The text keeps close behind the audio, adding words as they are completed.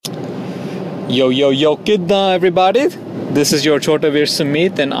Yo, yo, yo, kidda, everybody. This is your Chotavir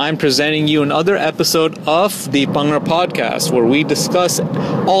Sumit, and I'm presenting you another episode of the Bhangra podcast, where we discuss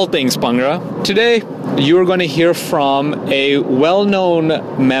all things Bhangra. Today, you're going to hear from a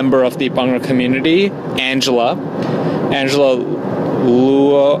well-known member of the Bhangra community, Angela. Angela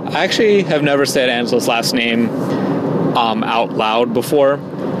Luo. I actually have never said Angela's last name out loud before,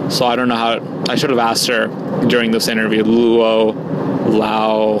 so I don't know how. I should have asked her during this interview. Luo,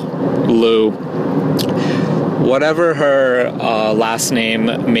 Lao, Lu. Whatever her last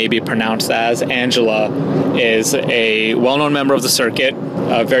name may be pronounced as, Angela is a well-known member of the circuit,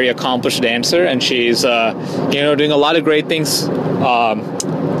 a very accomplished dancer, and she's doing a lot of great things, for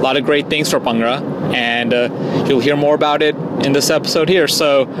Bhangra, and you'll hear more about it in this episode here.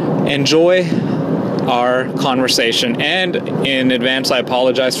 So enjoy our conversation, and in advance I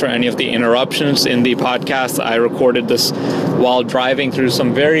apologize for any of the interruptions in the podcast. I recorded this while driving through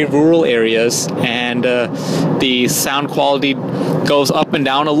some very rural areas, and the sound quality goes up and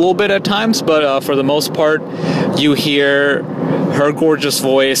down a little bit at times, but for the most part you hear her gorgeous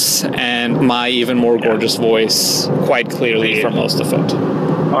voice and my even more gorgeous voice quite clearly for most of it.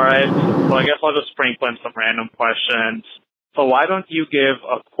 Alright, well I guess I'll just sprinkle in some random questions. So why don't you give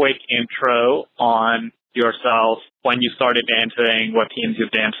a quick intro on yourself, when you started dancing, what teams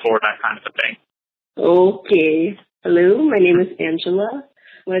you've danced for, that kind of a thing. Okay. Hello, my name is Angela.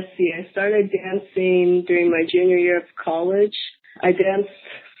 Let's see, I started dancing during my junior year of college. I danced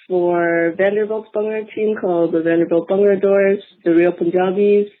for Vanderbilt's Bhangra team called the Vanderbilt Bhangra Doors, the Real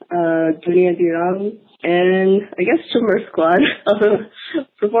Punjabis, Dunia Dirham, and I guess Chumar Squad.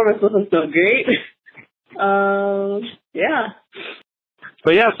 Performance wasn't so great. Yeah.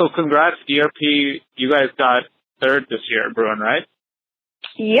 But yeah, so congrats, DRP. You guys got third this year at Bruin, right?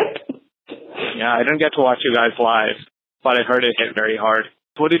 Yep. Yeah, I didn't get to watch you guys live, but I heard it hit very hard.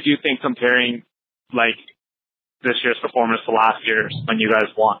 What did you think comparing, like, this year's performance to last year's when you guys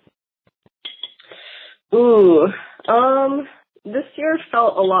won? Ooh, this year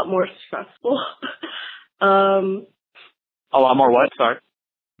felt a lot more stressful. A lot more what? Sorry?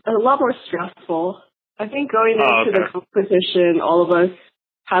 A lot more stressful. I think going into the competition, all of us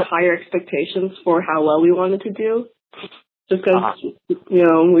had higher expectations for how well we wanted to do. Just because, we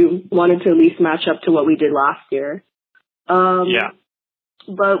wanted to at least match up to what we did last year. Yeah.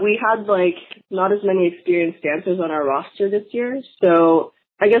 But we had, not as many experienced dancers on our roster this year. So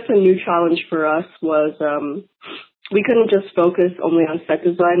I guess a new challenge for us was we couldn't just focus only on set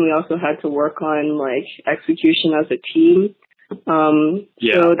design. We also had to work on, execution as a team.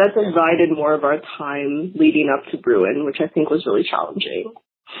 So that divided more of our time leading up to Bruin, which I think was really challenging.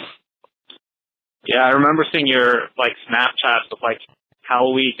 Yeah, I remember seeing your, Snapchats of,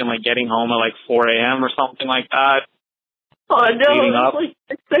 Hell Week and, getting home at, 4 a.m. or something like that. Oh, no, Leading it up. was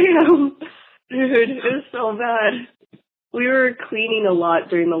 6 a.m. Dude, it was so bad. We were cleaning a lot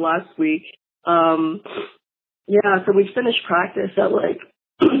during the last week. So we finished practice at,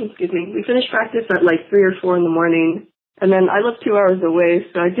 we finished practice at, 3 or 4 in the morning. And then I live 2 hours away,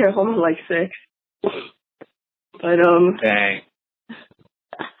 so I'd get home at 6. But, Dang.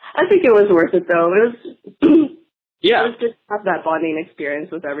 I think it was worth it, though. It was, Yeah. It was just to have that bonding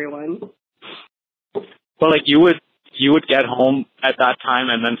experience with everyone. But, you would get home at that time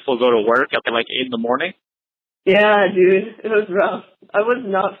and then still go to work at, 8 in the morning? Yeah, dude. It was rough. I was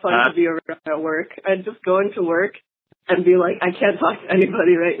not fun to be around at work. I'd just go into work and be like, I can't talk to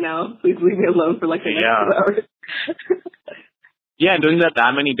anybody right now. Please leave me alone for, the next 2 hours. Yeah, doing that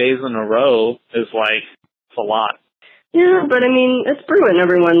many days in a row is it's a lot. Yeah, but I mean, it's Bruin.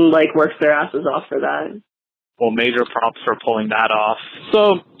 Everyone works their asses off for that. Well, major props for pulling that off.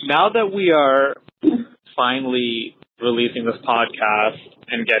 So now that we are finally releasing this podcast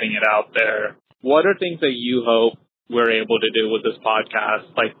and getting it out there, what are things that you hope we're able to do with this podcast?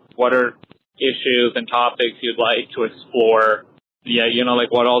 What are issues and topics you'd like to explore? Yeah,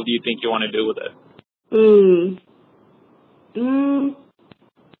 what all do you think you want to do with it?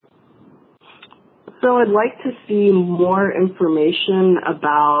 So I'd like to see more information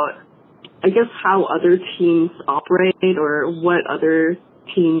about, I guess, how other teams operate or what other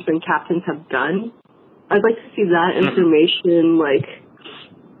teams and captains have done. I'd like to see that information,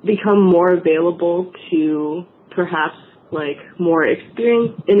 become more available to perhaps, more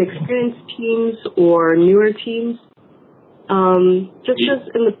inexperienced teams or newer teams. Just because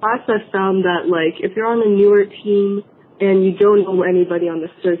in the past I've found that, if you're on a newer team and you don't know anybody on the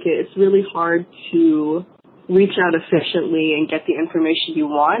circuit, it's really hard to reach out efficiently and get the information you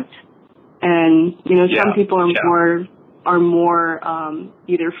want. And, some people are more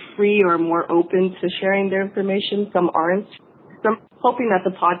either free or more open to sharing their information. Some aren't. So I'm hoping that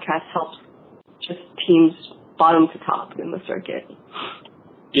the podcast helps just teams bottom to top in the circuit.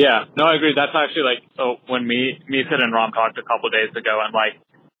 Yeah, no, I agree. That's actually like, so when Sid and Rom talked a couple of days ago, and like,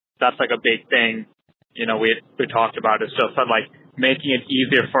 that's like a big thing, you know, we talked about, is just that like making it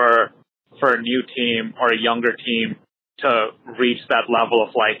easier for a new team or a younger team to reach that level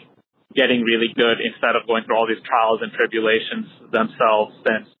of like getting really good instead of going through all these trials and tribulations themselves.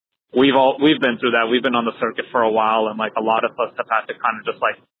 And we've been through that. We've been on the circuit for a while, and like a lot of us have had to kind of just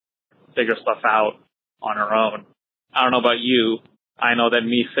like figure stuff out on our own. I don't know about you. I know that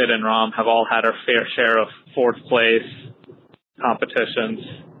me, Sid, and Ram have all had our fair share of fourth place competitions,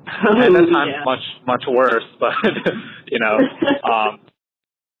 and at times much worse. But you know,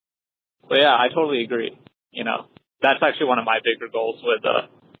 but yeah, I totally agree. You know, that's actually one of my bigger goals with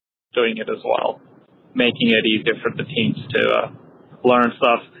doing it as well, making it easier for the teams to learn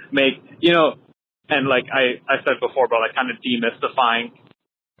stuff, and like I said before, but like kind of demystifying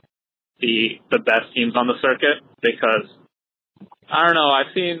the best teams on the circuit, because I don't know,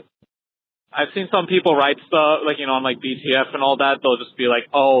 I've seen some people write stuff like, you know, on like BTF and all that. They'll just be like,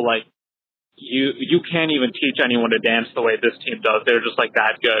 oh, like you can't even teach anyone to dance the way this team does. They're just like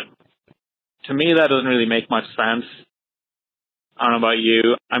that good. To me, that doesn't really make much sense. I don't know about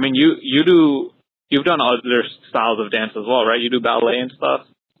you. I mean, you've done other styles of dance as well, right? You do ballet and stuff.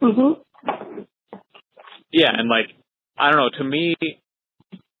 Mhm. Yeah, and like, I don't know. To me,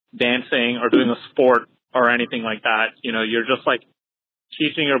 dancing or doing a sport or anything like that, you know, you're just like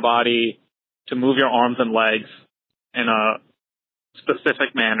teaching your body to move your arms and legs in a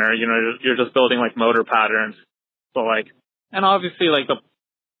specific manner. You know, you're just building like motor patterns. So like, and obviously like the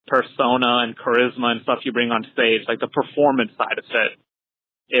persona and charisma and stuff you bring on stage, like the performance side of it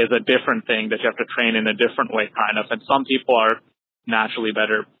is a different thing that you have to train in a different way, kind of. And some people are naturally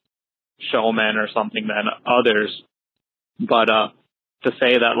better showmen or something than others. But to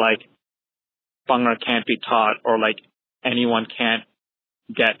say that like Bhangra can't be taught, or like anyone can't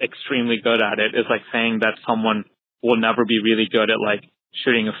get extremely good at it, is like saying that someone will never be really good at like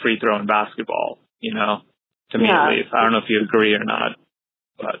shooting a free throw in basketball, you know, to me at least. I don't know if you agree or not,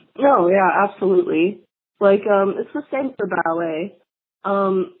 but. No, yeah, absolutely. Like, it's the same for ballet.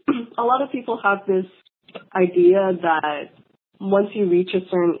 A lot of people have this idea that once you reach a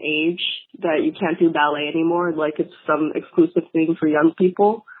certain age that you can't do ballet anymore, like it's some exclusive thing for young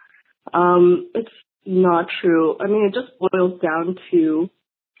people. It's not true. I mean, it just boils down to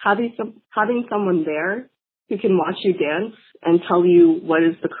having someone there who can watch you dance and tell you what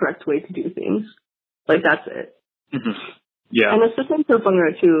is the correct way to do things. Like, that's it. Mm-hmm. Yeah. And it's the same for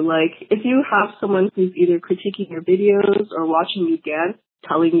Bhangra too. Like, if you have someone who's either critiquing your videos or watching you dance,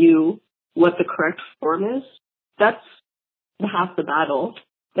 telling you what the correct form is, that's half the battle.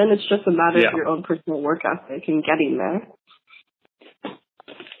 Then it's just a matter of your own personal work ethic and getting there.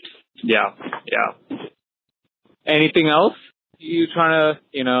 Yeah, yeah. Anything else you trying to,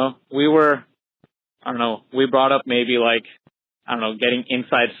 you know, we brought up maybe like, I don't know, getting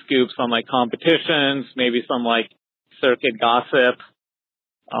inside scoops on like competitions, maybe some like circuit gossip,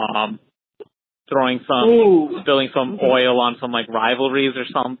 spilling some oil on some like rivalries or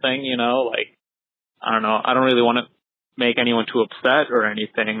something, you know, like, I don't know. I don't really want to make anyone too upset or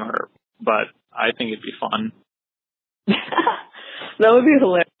anything, but I think it'd be fun. That would be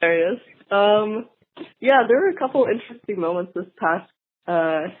hilarious. Yeah, there were a couple interesting moments this past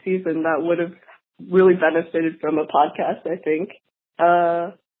season that would have really benefited from a podcast, I think.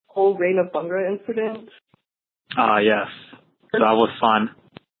 Whole Reign of Bhangra incident. Yes. That was fun.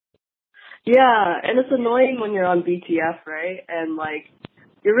 Yeah, and it's annoying when you're on BTF, right? And like,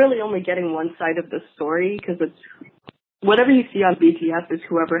 you're really only getting one side of the story, because it's whatever you see on BTF is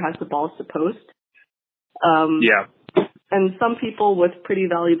whoever has the balls to post. Yeah. And some people with pretty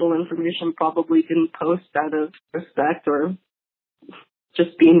valuable information probably didn't post out of respect or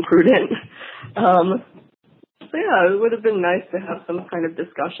just being prudent. So yeah, it would have been nice to have some kind of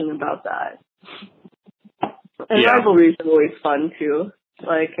discussion about that. And rivalries are always fun too.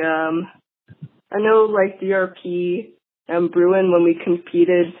 Like, I know like DRP and Bruin, when we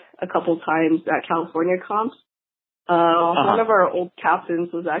competed a couple times at California comps, one of our old captains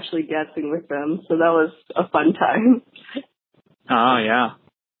was actually dancing with them, so that was a fun time. Oh yeah.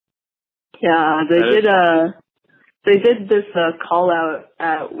 Yeah, they did this call out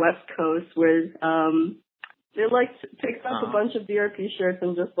at West Coast where they like picked up a bunch of DRP shirts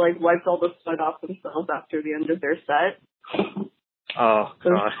and just like wiped all the sweat off themselves after the end of their set. Oh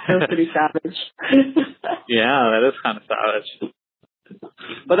god. That was pretty savage. Yeah, that is kind of savage.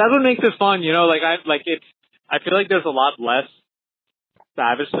 But that's what makes it fun, you know, I feel like there's a lot less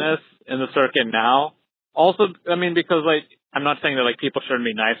savageness in the circuit now. Also, I mean, because like, I'm not saying that like people shouldn't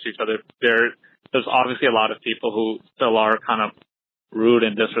be nice to each other. there's obviously a lot of people who still are kind of rude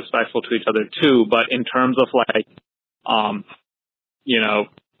and disrespectful to each other too. But in terms of like, you know,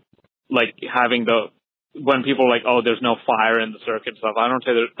 like having when people are like, oh, there's no fire in the circuit stuff. I don't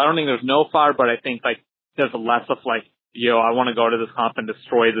think there's no fire, but I think like there's less of like, yo, I want to go to this comp and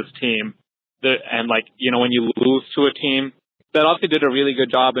destroy this team. And like, you know, when you lose to a team that obviously did a really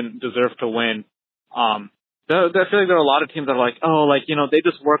good job and deserved to win, I feel like there are a lot of teams that are like, oh, like, you know, they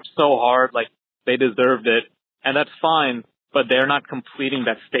just worked so hard, like they deserved it. And that's fine, but they're not completing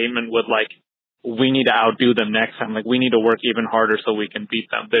that statement with like, we need to outdo them next time. Like, we need to work even harder so we can beat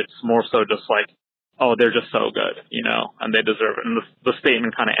them. It's more so just like, oh, they're just so good, you know, and they deserve it. And the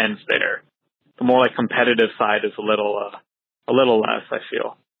statement kind of ends there. The more like competitive side is a little less, I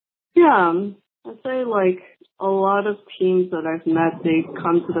feel. Yeah, I'd say like a lot of teams that I've met, they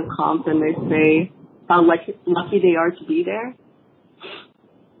come to the comp and they say how lucky they are to be there.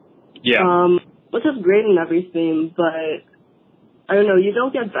 Yeah. Which is great and everything, but I don't know, you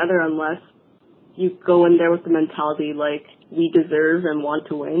don't get better unless you go in there with the mentality like we deserve and want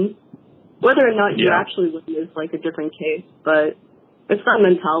to win. Whether or not you actually win is like a different case, but it's that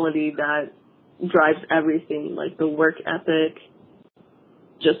mentality that drives everything, like the work ethic,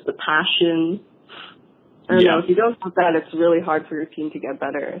 just the passion. I don't know, if you don't have that, it's really hard for your team to get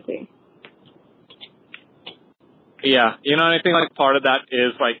better, I think. Yeah, you know, and I think like part of that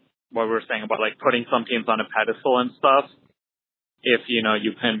is like what we were saying about like putting some teams on a pedestal and stuff. If, you know,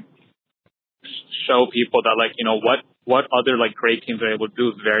 you can show people that like, you know, what other like great teams are able to do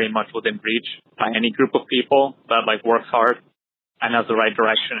is very much within reach by any group of people that like works hard and has the right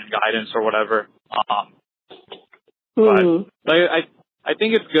direction and guidance or whatever. But like, I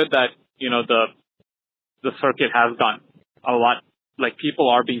think it's good that, you know, the circuit has gotten a lot, like people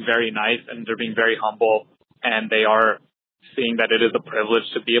are being very nice and they're being very humble and they are seeing that it is a privilege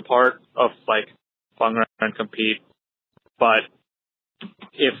to be a part of like Bhangra and compete. But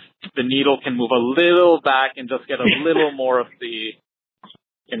if the needle can move a little back and just get a little more of the,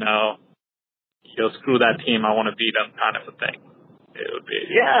 you know, screw that team, I want to beat them kind of a thing, it would be.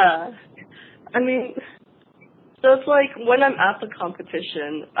 Yeah. I mean, so it's like when I'm at the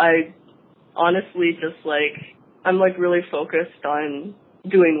competition, I honestly just like, I'm like really focused on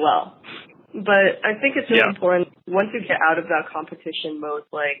doing well. But I think it's really important once you get out of that competition mode,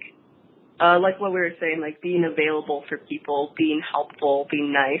 like what we were saying, like being available for people, being helpful,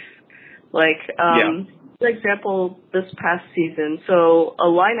 being nice. Like, for example, this past season, so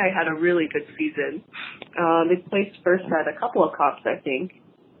Illini had a really good season. They placed first at a couple of comps, I think.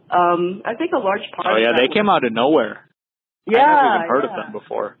 I think a large part of that they came out of nowhere. Yeah. I never even heard of them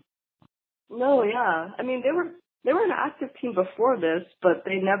before. No, yeah. I mean, they were an active team before this, but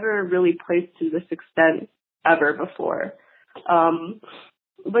they never really placed to this extent ever before.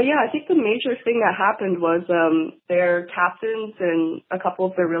 But yeah, I think the major thing that happened was their captains and a couple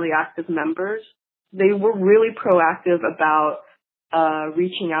of their really active members, they were really proactive about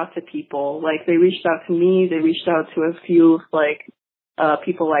reaching out to people. Like, they reached out to me, they reached out to a few like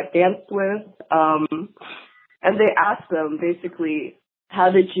people I've danced with, and they asked them basically,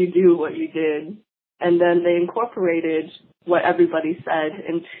 how did you do what you did? And then they incorporated what everybody said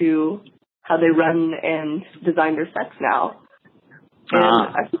into how they run and design their sets now. And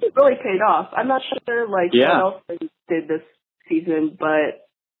I think it really paid off. I'm not sure like what else they did this season, but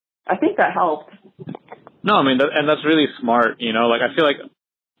I think that helped. No, I mean, and that's really smart, you know, like I feel like,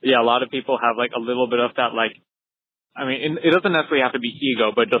 a lot of people have like a little bit of that, like, I mean, it doesn't necessarily have to be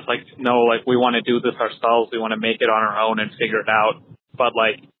ego, but just like, no, like we want to do this ourselves. We want to make it on our own and figure it out. But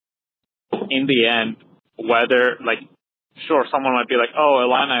like, in the end, whether like, sure, someone might be like, oh,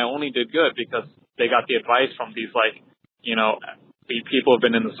 Illini only did good because they got the advice from these like, you know, people have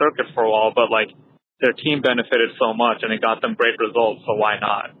been in the circuit for a while, but like their team benefited so much and it got them great results, so why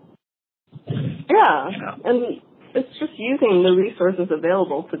not? Yeah, and it's just using the resources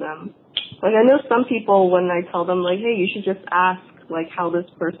available to them. Like, I know some people, when I tell them like, hey, you should just ask like how this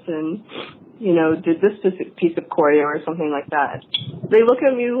person, you know, did this piece of choreo or something like that. They look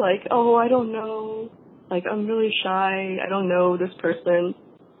at me like, oh, I don't know, like I'm really shy, I don't know this person.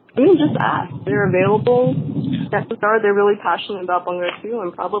 I mean, just ask. They're available. Chances are they're really passionate about Bhangra too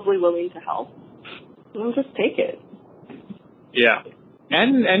and probably willing to help. And just take it. Yeah.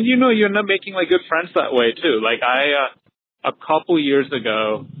 And you know, you end up making like good friends that way too. Like a couple years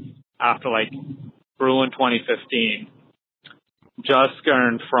ago, after like Bruin 2015,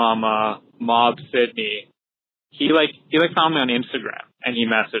 Juskern from Mob Sydney, he found me on Instagram and he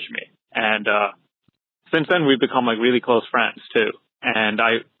messaged me. And since then we've become like really close friends too. And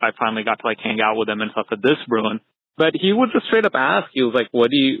I finally got to like hang out with him and stuff at this Bruin. But he would just straight up ask, he was like,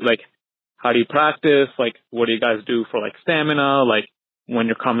 what do you like, how do you practice? Like, what do you guys do for like stamina? Like, when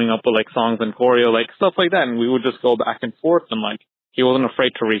you're coming up with like songs and choreo, like stuff like that. And we would just go back and forth, and like he wasn't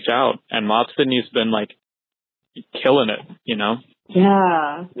afraid to reach out. And Mob Sydney's been like killing it, you know?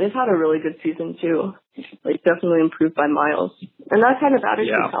 Yeah, they've had a really good season too. Like definitely improved by miles. And that kind of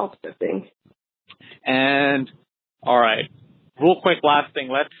attitude helps, I think. And all right, real quick, last thing.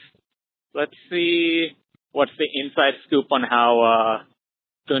 Let's see what's the inside scoop on how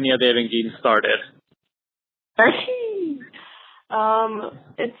Dunya Devangeen started.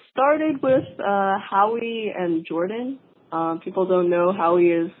 It started with Howie and Jordan. People don't know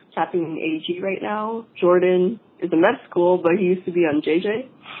Howie is capping an AG right now. Jordan is in med school, but he used to be on JJ.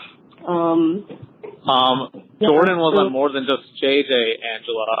 Jordan was on more than just JJ,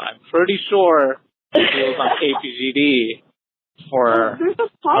 Angela. I'm pretty sure he was on KPGD for... There's a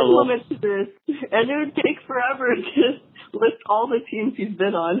time limit to this, and it would take forever to list all the teams he's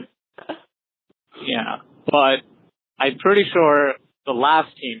been on. Yeah, but I'm pretty sure the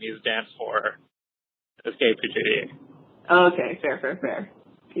last team he's danced for is KPGD. Okay, fair.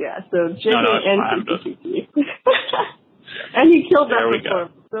 Yeah, so JJ and KPGD. And he killed that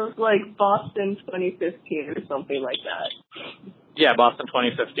performance. So it was like Boston 2015 or something like that. Yeah, Boston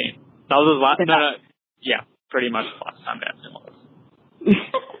 2015. That was his last. Yeah, pretty much the last time dancing was.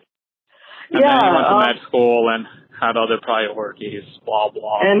 And then he went to med school and had other priorities, blah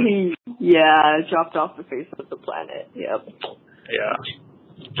blah. And he, dropped off the face of the planet. Yep. Yeah,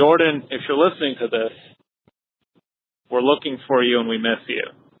 Jordan, if you're listening to this, we're looking for you and we miss you.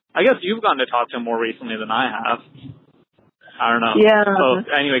 I guess you've gotten to talk to him more recently than I have. I don't know. Yeah. So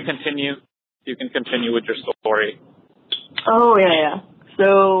anyway, continue. You can continue with your story. Oh, yeah.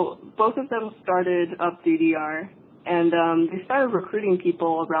 So both of them started up DDR, and they started recruiting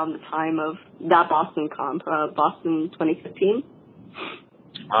people around the time of that Boston comp, Boston 2015.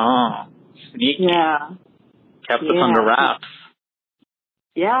 Oh, sneaky. Yeah. Kept us under wraps.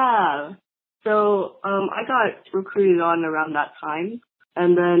 Yeah. So I got recruited on around that time,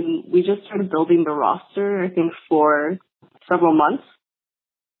 and then we just started building the roster, I think, for several months.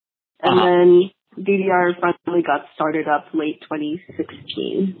 And then DDR finally got started up late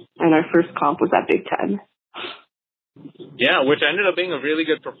 2016, and our first comp was at Big Ten. Yeah, which ended up being a really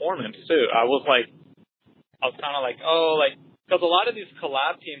good performance, too. I was kind of like, because a lot of these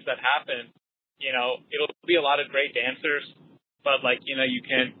collab teams that happen, it'll be a lot of great dancers, but, you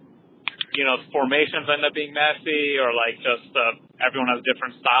can, formations end up being messy, or, just everyone has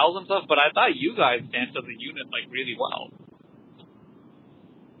different styles and stuff, but I thought you guys danced as a unit, really well.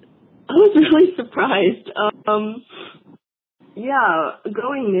 I was really surprised.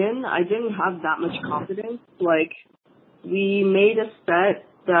 Going in, I didn't have that much confidence. We made a set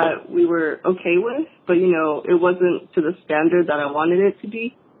that we were okay with, but, it wasn't to the standard that I wanted it to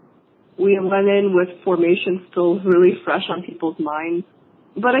be. We went in with formation still really fresh on people's minds.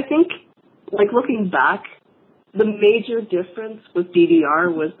 But I think, looking back, the major difference with DDR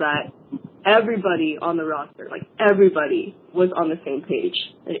was that everybody on the roster, everybody was on the same page.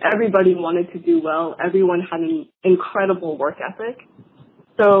 Everybody wanted to do well. Everyone had an incredible work ethic.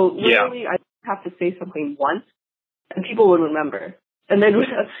 So literally, I have to say something once, and people would remember. And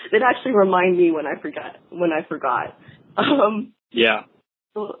they'd actually remind me when I forgot.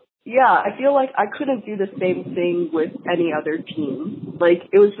 I feel like I couldn't do the same thing with any other team.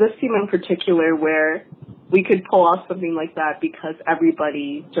 It was this team in particular where we could pull off something like that because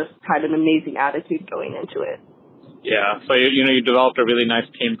everybody just had an amazing attitude going into it. Yeah, so you developed a really nice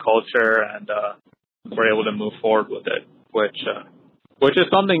team culture and were able to move forward with it, which is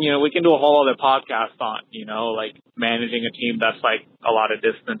something we can do a whole other podcast on. Managing a team that's a lot of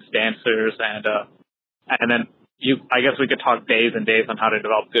distance dancers, and then I guess we could talk days and days on how to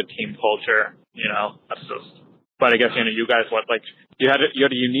develop good team culture. That's just. But I guess you guys you had a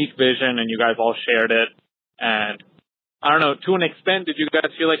unique vision and you guys all shared it. And I don't know, to an extent, did you guys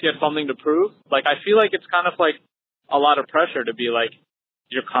feel like you had something to prove? I feel like it's kind of a lot of pressure to be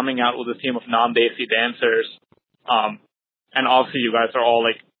you're coming out with a team of non-Desi dancers. And obviously you guys are all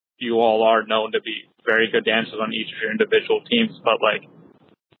you all are known to be very good dancers on each of your individual teams. But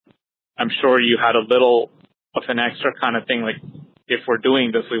I'm sure you had a little of an extra kind of thing, if we're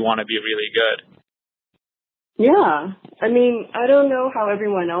doing this, we want to be really good. Yeah. I mean, I don't know how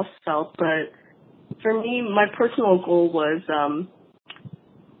everyone else felt, but for me, my personal goal was,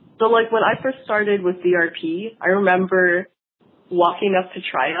 when I first started with DRP, I remember walking up to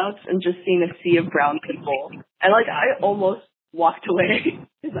tryouts and just seeing a sea of brown people. And, I almost walked away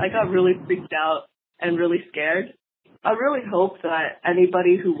because I got really freaked out and really scared. I really hope that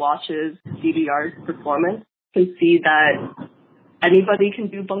anybody who watches DDR's performance can see that anybody can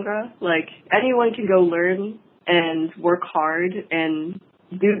do Bhangra. Like, anyone can go learn and work hard and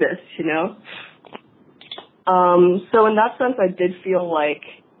do this, you know? So in that sense, I did feel like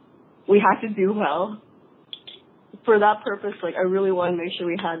we had to do well. For that purpose, like, I really want to make sure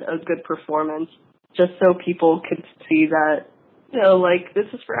we had a good performance just so people could see that, you know, like, this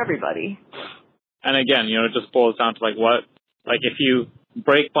is for everybody. And again, you know, it just boils down to like what, like if you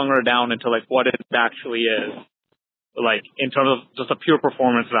break Bhangra down into like what it actually is, like in terms of just a pure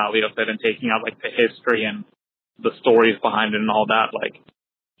performance value of it and taking out like the history and the stories behind it and all that, like,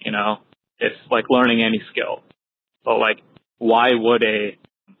 you know, it's like learning any skill. So like, why would a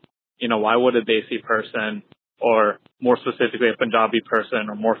Desi person, or more specifically a Punjabi person,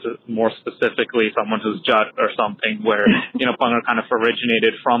 or more specifically someone who's Jat or something, where, you know, Bhangra kind of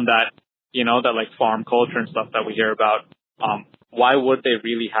originated from that, you know, that like farm culture and stuff that we hear about. Why would they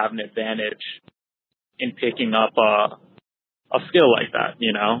really have an advantage in picking up a skill like that,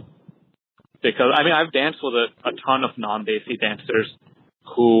 you know? Because, I mean, I've danced with a ton of non-Desi dancers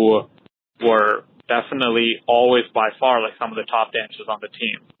who were definitely always by far like some of the top dancers on the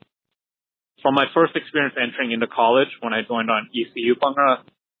team. From my first experience entering into college, when I joined on ECU Bhangra,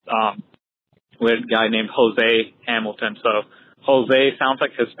 with a guy named Jose Hamilton. So Jose sounds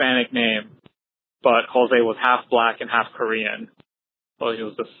like a Hispanic name, but Jose was half black and half Korean. So he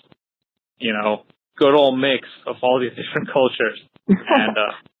was this, you know, good old mix of all these different cultures.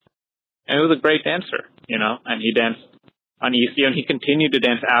 And he was a great dancer, you know, and he danced on ECU, and he continued to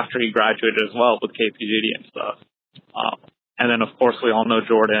dance after he graduated as well with KPGD and stuff. And then, of course, we all know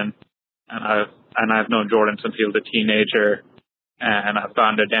Jordan, and I've known Jordan since he was a teenager, and I've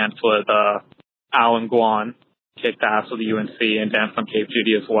gotten to dance with Alan Guan, kicked ass with UNC, and danced on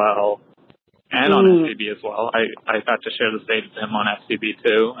KPGD as well, and on FCB as well. I got to share the stage with him on FCB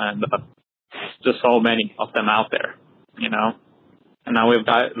too, and just so many of them out there, you know. And now we've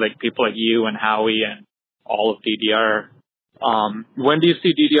got like people like you and Howie and all of DDR. When do you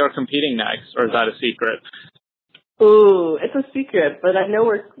see DDR competing next, or is that a secret? Ooh, it's a secret, but I know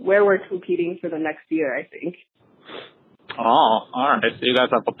where we're competing for the next year, I think. Oh, all right. So you guys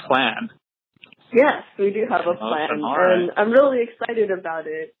have a plan. Yes, we do have a plan, right. And I'm really excited about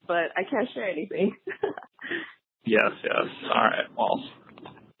it, but I can't share anything. Yes. All right. Well.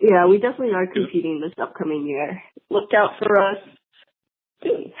 Yeah, we definitely are competing this upcoming year. Look out for us.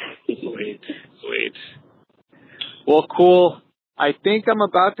 Sweet. Well, cool. I think I'm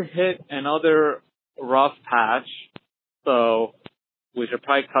about to hit another rough patch, so we should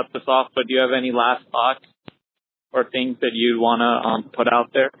probably cut this off. But do you have any last thoughts or things that you want to put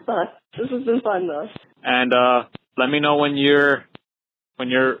out there? This has been fun, though. And let me know when you're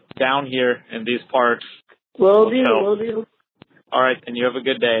down here in these parts. Will do. All right, then you have a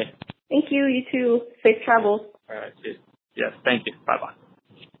good day. Thank you. You too. Safe travels. All right. Yes. Thank you. Bye-bye.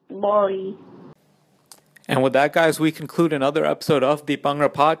 Bye. And with that, guys, we conclude another episode of the Bhangra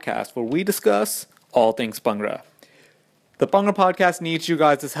Podcast, where we discuss all things Bhangra. The Bhangra Podcast needs you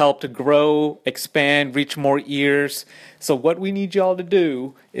guys' help to grow, expand, reach more ears. So what we need y'all to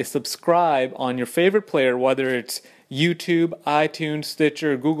do is subscribe on your favorite player, whether it's YouTube, iTunes,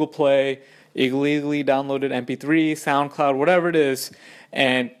 Stitcher, Google Play, illegally downloaded MP3, SoundCloud, whatever it is.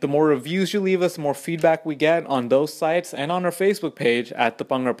 And the more reviews you leave us, the more feedback we get on those sites and on our Facebook page at the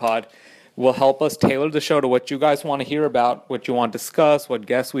Bhangra Pod will help us tailor the show to what you guys want to hear about, what you want to discuss, what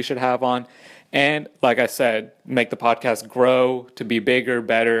guests we should have on. And like I said, make the podcast grow to be bigger,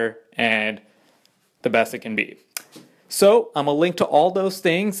 better, and the best it can be. So I'm going to link to all those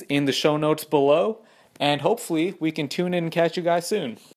things in the show notes below. And hopefully we can tune in and catch you guys soon.